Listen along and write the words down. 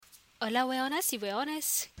Hola weonas y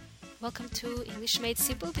weones. Welcome to English Made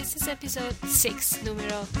Simple. This is episode 6,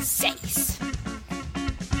 número 6.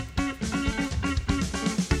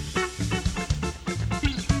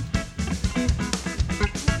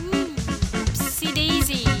 Oopsie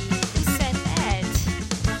daisy. Who said that?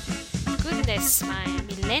 Goodness, my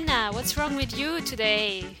Milena, what's wrong with you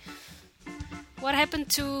today? What happened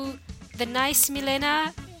to the nice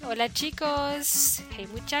Milena? Hola chicos. Hey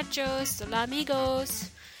muchachos. Hola amigos.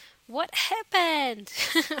 What happened?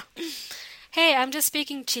 Hey, I'm just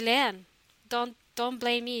speaking Chilean. Don't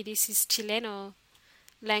blame me. This is Chileno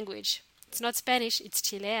language. It's not Spanish, it's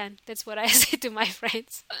Chilean. That's what I say to my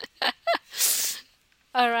friends.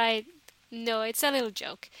 All right. No, it's a little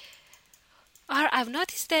joke. I've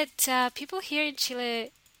noticed that people here in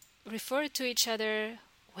Chile refer to each other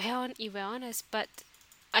weon y weonas, but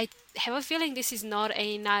I have a feeling this is not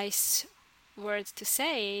a nice word to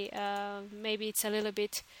say. Maybe it's a little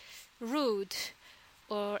bit rude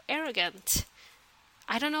or arrogant.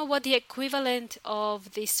 I don't know what the equivalent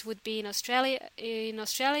of this would be in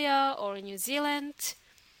Australia or New Zealand.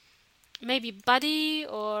 Maybe buddy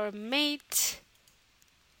or mate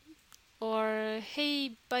or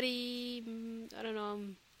hey buddy, I don't know.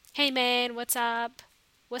 Hey man, what's up?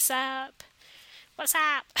 What's up? What's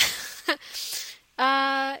up?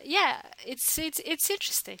 Yeah, it's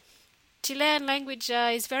interesting. Chilean language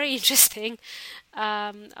is very interesting.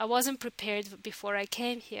 I wasn't prepared before I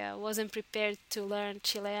came here. I wasn't prepared to learn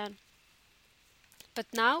Chilean.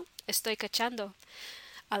 But now estoy cachando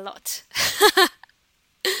a lot.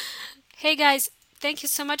 Hey guys, thank you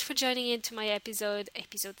so much for joining into my episode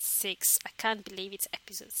 6. I can't believe it's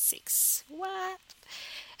episode 6. What?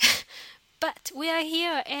 But we are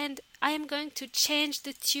here and I am going to change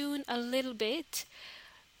the tune a little bit.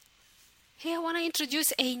 Hey, I want to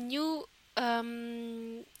introduce a new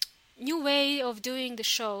way of doing the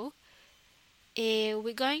show.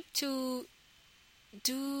 We're going to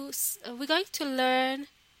learn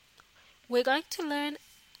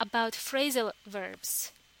about phrasal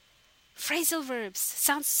verbs. Phrasal verbs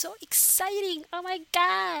sounds so exciting. Oh my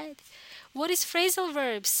god. What is phrasal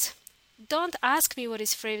verbs? Don't ask me what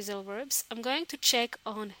is phrasal verbs. I'm going to check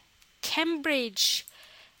on Cambridge,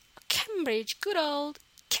 good old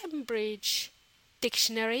Cambridge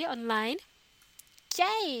dictionary online.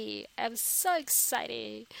 Yay! I'm so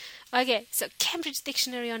excited. Okay, so Cambridge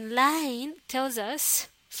Dictionary Online tells us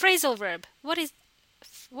phrasal verb. What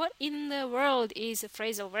in the world is a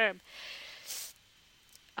phrasal verb?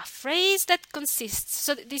 A phrase that consists.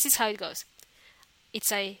 So this is how it goes.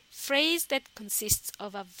 It's a phrase that consists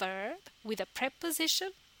of a verb with a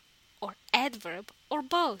preposition or adverb or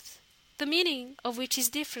both, the meaning of which is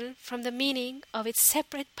different from the meaning of its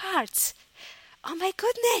separate parts. Oh my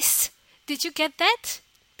goodness! Did you get that?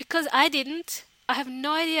 Because I didn't. I have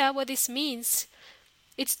no idea what this means.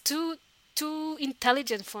 It's too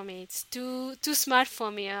intelligent for me. It's too smart for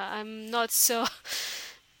me. I'm not so.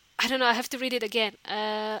 I don't know. I have to read it again.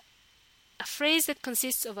 A phrase that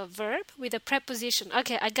consists of a verb with a preposition.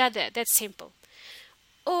 Okay, I got that. That's simple.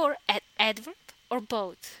 Or an adverb or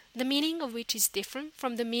both, the meaning of which is different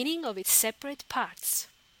from the meaning of its separate parts.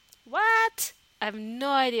 What? I have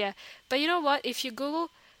no idea. But you know what? If you Google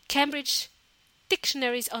Cambridge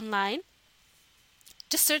dictionaries online,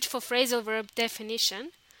 just search for phrasal verb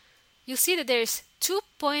definition, you'll see that there's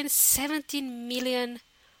 2.17 million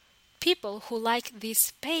people who like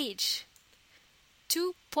this page.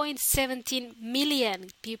 2.17 million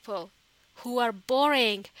people who are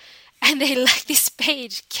boring and they like this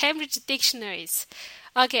page, Cambridge dictionaries.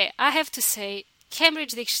 Okay, I have to say,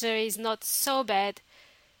 Cambridge dictionary is not so bad,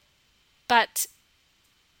 but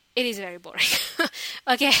it is very boring.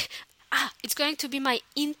 Okay. It's going to be my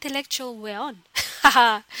intellectual weon.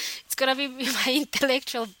 It's going to be my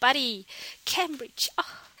intellectual buddy. Cambridge.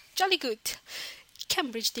 Oh, jolly good.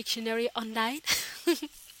 Cambridge Dictionary Online.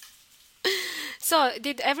 So,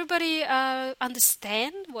 did everybody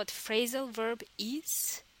understand what phrasal verb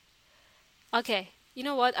is? Okay, you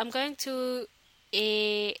know what? I'm going to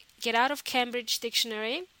get out of Cambridge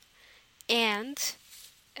Dictionary and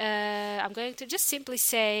I'm going to just simply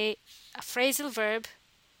say a phrasal verb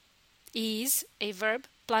is a verb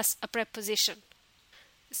plus a preposition.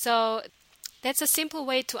 So that's a simple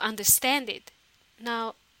way to understand it.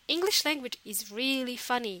 Now, English language is really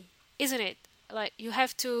funny, isn't it? Like you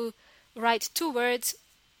have to write two words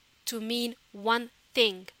to mean one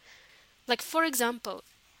thing. Like for example,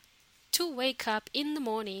 to wake up in the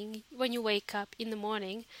morning, when you wake up in the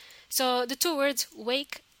morning. So the two words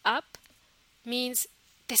wake up means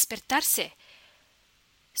despertarse.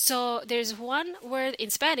 So there's one word in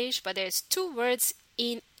Spanish, but there's two words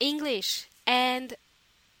in English. And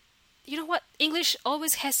you know what? English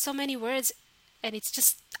always has so many words and it's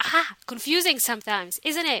just confusing sometimes,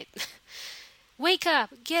 isn't it? Wake up,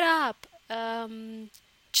 get up,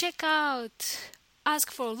 check out,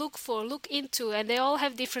 ask for, look into, and they all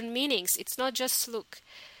have different meanings. It's not just look.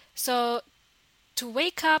 So to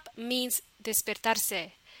wake up means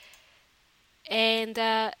despertarse. And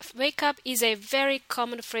wake up is a very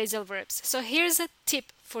common phrasal verb. So here's a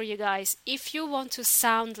tip for you guys. If you want to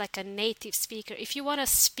sound like a native speaker, if you want to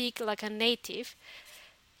speak like a native,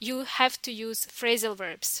 you have to use phrasal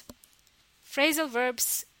verbs. Phrasal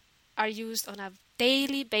verbs are used on a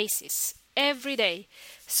daily basis, every day.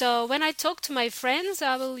 So when I talk to my friends,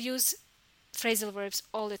 I will use phrasal verbs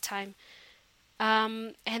all the time.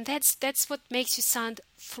 And that's what makes you sound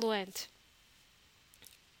fluent.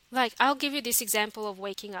 Like, I'll give you this example of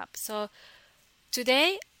waking up. So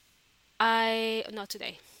not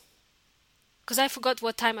today, because I forgot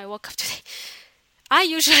what time I woke up today. I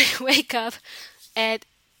usually wake up at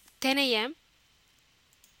 10 a.m.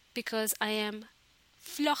 because I am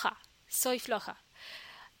floja, soy floja.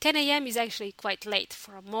 10 a.m. is actually quite late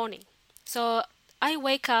for a morning. So I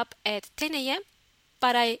wake up at 10 a.m.,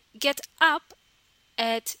 but I get up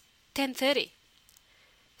at 10:30.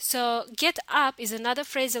 So get up is another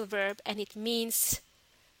phrasal verb and it means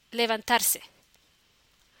levantarse.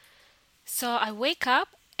 So I wake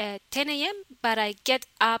up at 10 a.m. but I get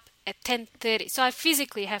up at 10:30. So I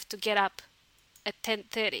physically have to get up at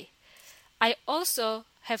 10:30. I also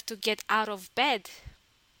have to get out of bed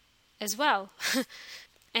as well.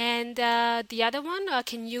 And the other one I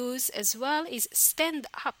can use as well is stand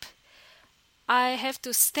up. I have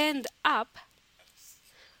to stand up,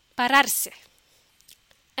 pararse.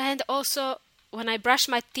 And also, when I brush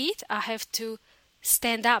my teeth, I have to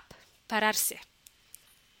stand up, pararse.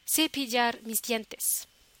 Cepillar mis dientes.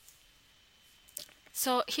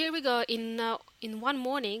 So here we go. In one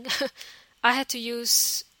morning, I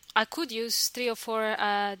could use 3 or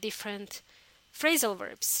 4 different phrasal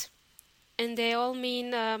verbs. And they all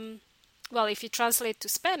mean, if you translate to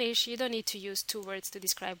Spanish, you don't need to use 2 words to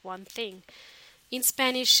describe one thing. In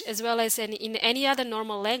Spanish, as well as in any other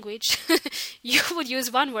normal language, you would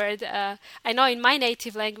use 1 word. I know in my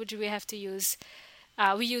native language we use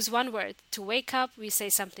 1 word. To wake up, we say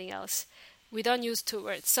something else. We don't use 2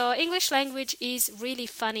 words. So English language is really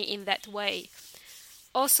funny in that way.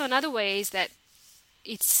 Also, another way is that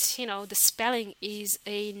it's, the spelling is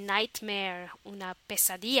a nightmare, una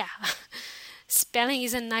pesadilla. Spelling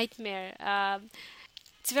is a nightmare.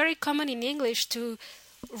 It's very common in English to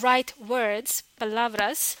write words,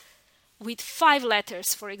 palabras, with 5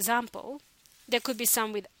 letters, for example. There could be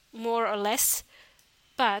some with more or less,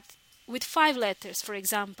 but with 5 letters, for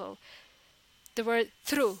example. The word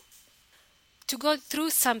through. To go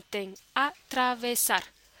through something, atravesar.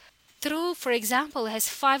 Through, for example, has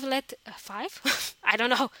 5 letters. 5? I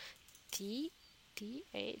don't know. T-H-R-O-U-G-H.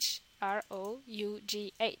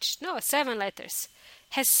 No, 7 letters.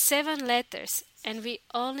 Has 7 letters, and we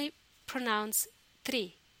only pronounce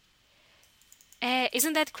 3.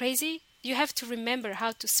 Isn't that crazy? You have to remember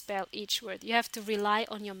how to spell each word. You have to rely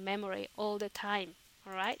on your memory all the time.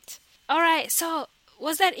 Alright, so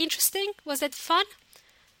was that interesting? Was that fun?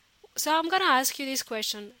 So I'm gonna ask you this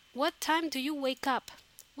question. What time do you wake up?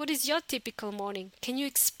 What is your typical morning? Can you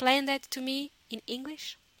explain that to me in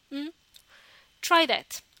English? Try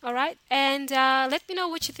that, alright? And let me know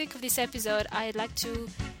what you think of this episode. I'd like to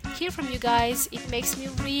hear from you guys. It makes me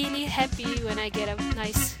really happy when I get a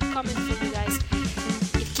nice comment from you guys.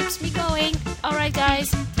 It keeps me going. Alright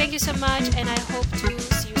guys, thank you so much and I hope to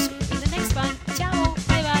see you soon in the next one.